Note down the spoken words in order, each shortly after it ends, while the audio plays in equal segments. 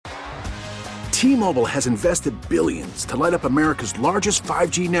T-Mobile has invested billions to light up America's largest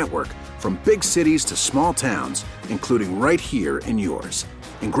 5G network, from big cities to small towns, including right here in yours.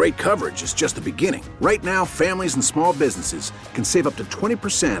 And great coverage is just the beginning. Right now, families and small businesses can save up to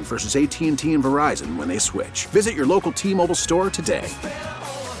 20% versus AT&T and Verizon when they switch. Visit your local T-Mobile store today.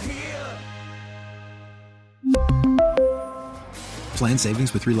 Plan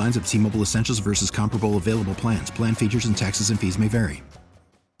savings with 3 lines of T-Mobile Essentials versus comparable available plans. Plan features and taxes and fees may vary.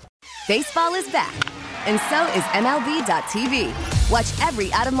 Baseball is back, and so is MLB.tv. Watch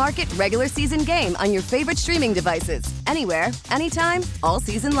every out-of-market regular season game on your favorite streaming devices, anywhere, anytime, all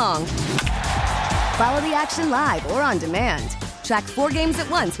season long. Follow the action live or on demand. Track 4 games at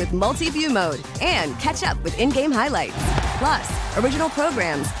once with multi-view mode and catch up with in-game highlights. Plus, original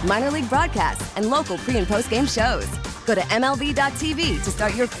programs, minor league broadcasts, and local pre- and post-game shows. Go to MLB.tv to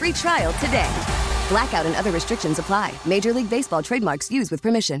start your free trial today. Blackout and other restrictions apply. Major League Baseball trademarks used with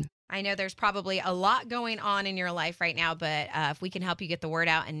permission. I know there's probably a lot going on in your life right now, but if we can help you get the word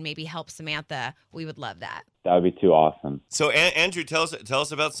out and maybe help Samantha, we would love that. That would be too awesome. So, Andrew, tell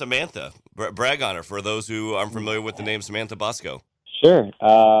us about Samantha. Brag on her for those who aren't familiar with the name Samantha Bosco. Sure.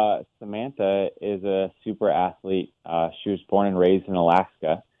 Samantha is a super athlete. She was born and raised in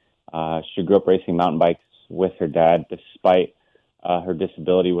Alaska. She grew up racing mountain bikes with her dad, despite her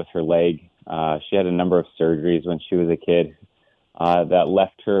disability with her leg. She had a number of surgeries when she was a kid that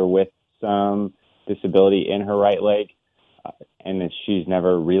left her with some disability in her right leg, and she's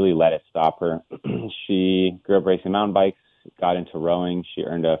never really let it stop her. She grew up racing mountain bikes, got into rowing. She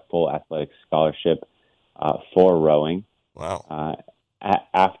earned a full athletic scholarship for rowing. Wow.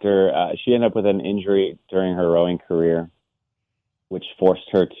 After she ended up with an injury during her rowing career, which forced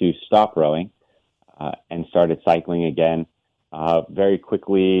her to stop rowing and started cycling again. Very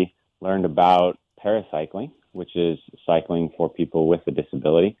quickly learned about paracycling, which is cycling for people with a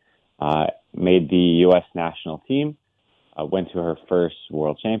disability. Made the U.S. national team, went to her first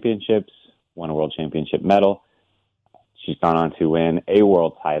world championships, won a world championship medal. She's gone on to win a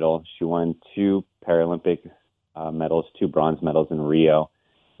world title. She won 2 Paralympic medals, 2 bronze medals in Rio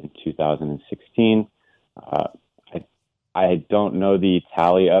in 2016. I don't know the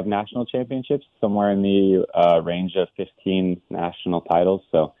tally of national championships, somewhere in the range of 15 national titles.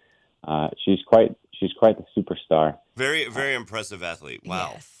 So she's quite the superstar. Very, very impressive athlete.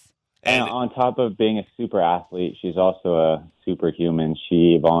 Wow. Yes. And on top of being a super athlete, she's also a superhuman.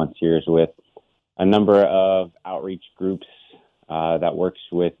 She volunteers with a number of outreach groups that works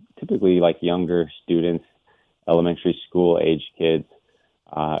with typically like younger students, elementary school age kids,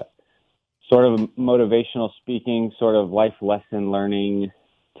 sort of motivational speaking, sort of life lesson learning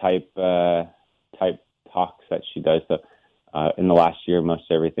type talks that she does. So in the last year, most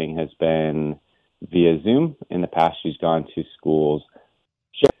everything has been via Zoom. In the past, she's gone to schools,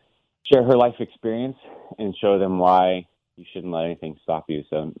 share her life experience, and show them why you shouldn't let anything stop you.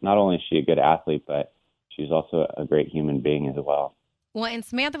 So not only is she a good athlete, but she's also a great human being as well. Well, and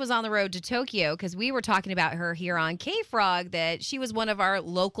Samantha was on the road to Tokyo because we were talking about her here on K-Frog, that she was one of our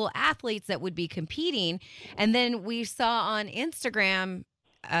local athletes that would be competing. And then we saw on Instagram,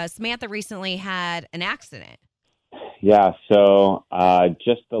 Samantha recently had an accident. Yeah, so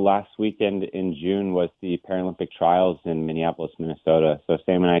just the last weekend in June was the Paralympic trials in Minneapolis, Minnesota. So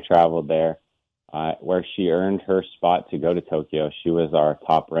Sam and I traveled there, where she earned her spot to go to Tokyo. She was our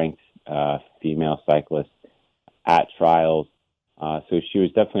top-ranked female cyclist at trials. So she was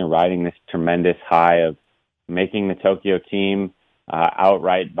definitely riding this tremendous high of making the Tokyo team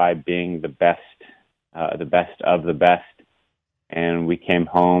outright by being the best of the best. And we came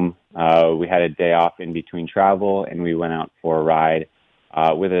home. We had a day off in between travel, and we went out for a ride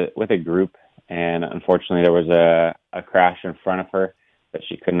with a group. And unfortunately, there was a crash in front of her that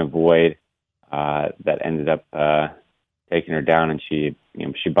she couldn't avoid. That ended up taking her down, and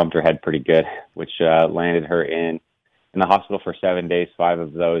she bumped her head pretty good, which landed her in the hospital for 7 days, 5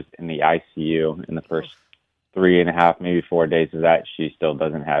 of those in the ICU. In the first 3.5, maybe 4 days of that, she still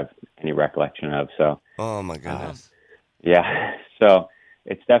doesn't have any recollection of. So, oh my goodness. Yeah. So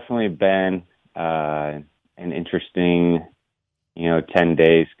it's definitely been an interesting, 10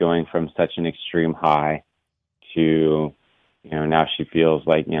 days going from such an extreme high to, now she feels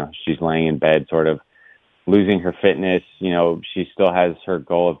like, she's laying in bed sort of losing her fitness. She still has her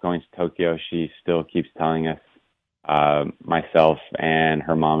goal of going to Tokyo. She still keeps telling us, myself and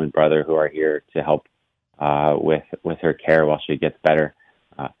her mom and brother who are here to help with her care while she gets better.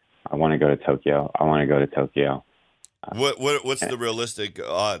 I want to go to Tokyo. I want to go to Tokyo. What's the realistic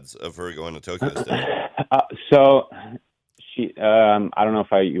odds of her going to Tokyo still? So she, I don't know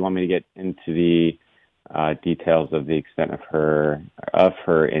if you want me to get into the details of the extent of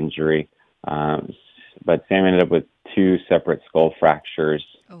her injury, But Sam ended up with 2 separate skull fractures,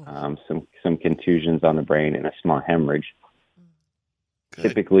 Oh. some contusions on the brain, and a small hemorrhage. Good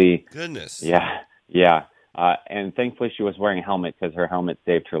Typically, goodness. yeah. And thankfully, she was wearing a helmet because her helmet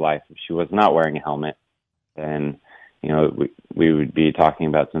saved her life. If she was not wearing a helmet, then we would be talking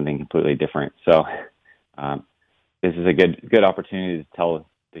about something completely different. So this is a good opportunity to tell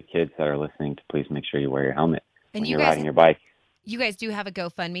the kids that are listening to please make sure you wear your helmet And when you you're guys, riding your bike. You guys do have a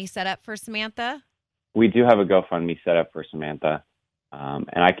GoFundMe set up for Samantha? We do have a GoFundMe set up for Samantha,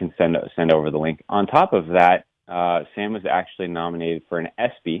 and I can send over the link. On top of that, Sam was actually nominated for an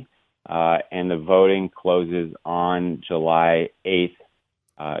ESPY, and the voting closes on July 8th.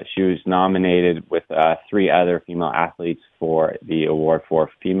 She was nominated with 3 other female athletes for the award for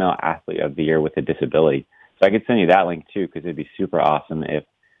Female Athlete of the Year with a Disability. So I could send you that link, too, because it'd be super awesome if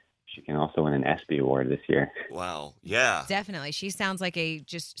she can also win an ESPY award this year. Wow. Yeah. Definitely. She sounds like a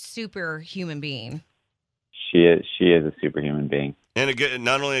just super human being. She is a superhuman being. And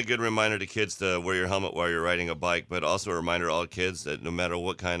not only a good reminder to kids to wear your helmet while you're riding a bike, but also a reminder to all kids that no matter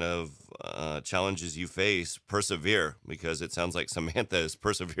what kind of challenges you face, persevere, because it sounds like Samantha has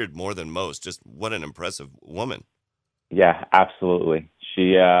persevered more than most. Just what an impressive woman. Yeah, absolutely.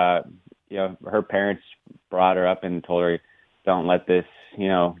 She, her parents brought her up and told her, don't let this,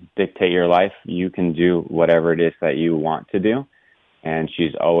 dictate your life. You can do whatever it is that you want to do. And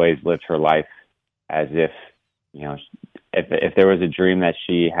she's always lived her life as if, if there was a dream that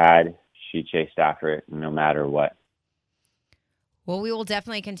she had, she chased after it no matter what. Well, we will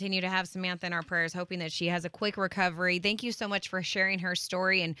definitely continue to have Samantha in our prayers, hoping that she has a quick recovery. Thank you so much for sharing her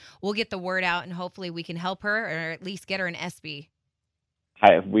story, and we'll get the word out, and hopefully we can help her or at least get her an ESPY.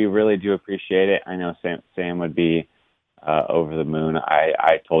 We really do appreciate it. I know Sam would be over the moon.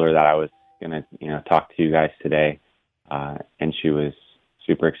 I told her that I was going to, talk to you guys today, and she was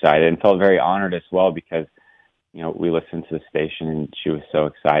super excited and felt very honored as well because, we listened to the station and she was so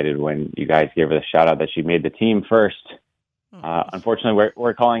excited when you guys gave her the shout out that she made the team first. Unfortunately,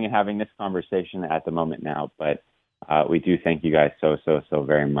 we're calling and having this conversation at the moment now, but we do thank you guys so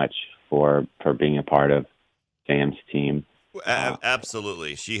very much for being a part of Sam's team.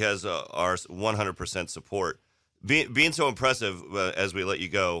 Absolutely. She has our 100% support. Being so impressive, as we let you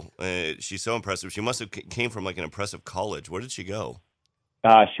go, she's so impressive. She must have came from like an impressive college. Where did she go?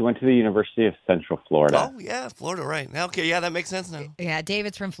 She went to the University of Central Florida. Oh, yeah, Florida, right. Okay, yeah, that makes sense now. Yeah,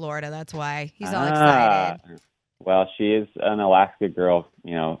 David's from Florida. That's why. He's all excited. Well, she is an Alaska girl,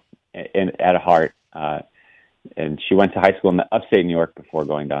 at heart. And she went to high school in upstate New York before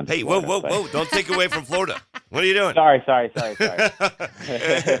going down to Florida. Whoa. Don't take away from Florida. What are you doing? Sorry.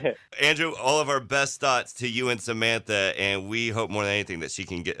 Andrew, all of our best thoughts to you and Samantha, and we hope more than anything that she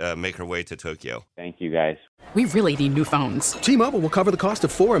can make her way to Tokyo. Thank you, guys. We really need new phones. T-Mobile will cover the cost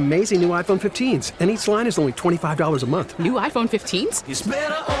of 4 amazing new iPhone 15s, and each line is only $25 a month. New iPhone 15s? It's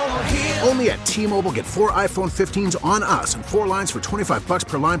better over here. Only at T-Mobile, get 4 iPhone 15s on us and 4 lines for $25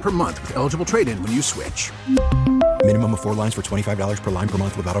 per line per month with eligible trade-in when you switch. Minimum of 4 lines for $25 per line per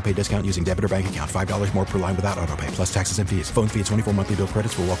month with autopay discount using debit or bank account. $5 more per line without autopay, plus taxes and fees. Phone fee at 24 monthly bill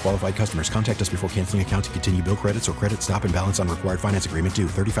credits for well-qualified customers. Contact us before canceling account to continue bill credits or credit stop and balance on required finance agreement due.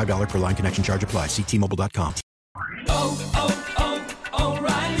 $35 per line connection charge applies. See T-Mobile.com.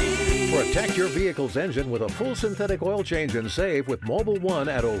 O'Reilly. Protect your vehicle's engine with a full synthetic oil change and save with Mobile One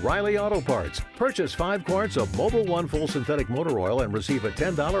at O'Reilly Auto Parts. Purchase 5 quarts of Mobile One full synthetic motor oil and receive a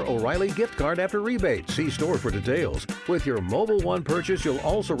 $10 O'Reilly gift card after rebate. See store for details. With your Mobile One purchase, you'll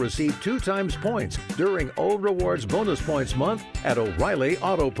also receive 2 times points during Old Rewards Bonus Points Month at O'Reilly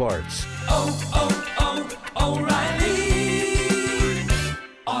Auto Parts. O'Reilly.